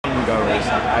goers,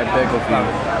 I beg of you.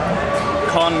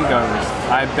 Con goers,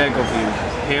 I beg of you,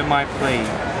 hear my plea.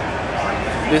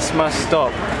 This must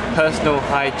stop. Personal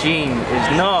hygiene is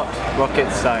not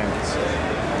rocket science.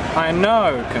 I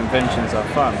know conventions are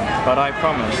fun, but I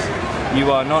promise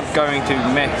you are not going to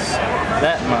mess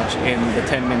that much in the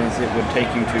 10 minutes it would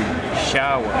take you to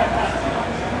shower.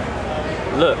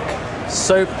 Look,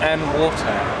 soap and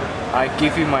water. I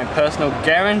give you my personal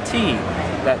guarantee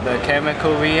that the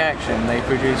chemical reaction they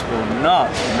produce will not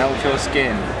melt your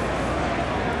skin.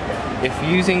 If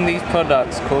using these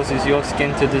products causes your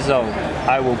skin to dissolve,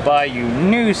 I will buy you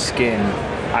new skin.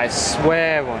 I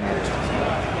swear on it.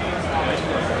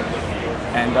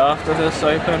 And after the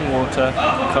soap and water,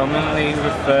 commonly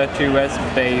referred to as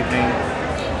bathing,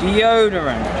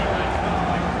 deodorant.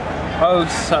 Oh,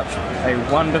 such a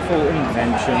wonderful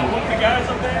invention.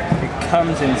 It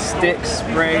comes in sticks,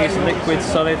 sprays, liquid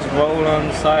solids,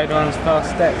 roll-ons, side-ons,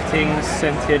 fast-acting,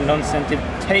 scented, non-scented.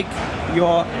 Take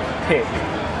your pick.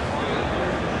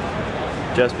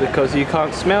 Just because you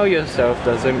can't smell yourself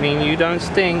doesn't mean you don't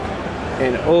stink.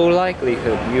 In all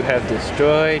likelihood, you have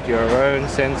destroyed your own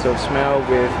sense of smell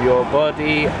with your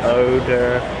body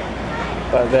odor.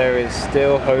 But there is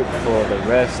still hope for the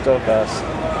rest of us.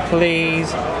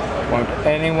 Please, won't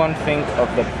anyone think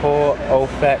of the poor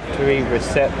olfactory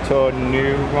receptor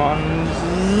neurons?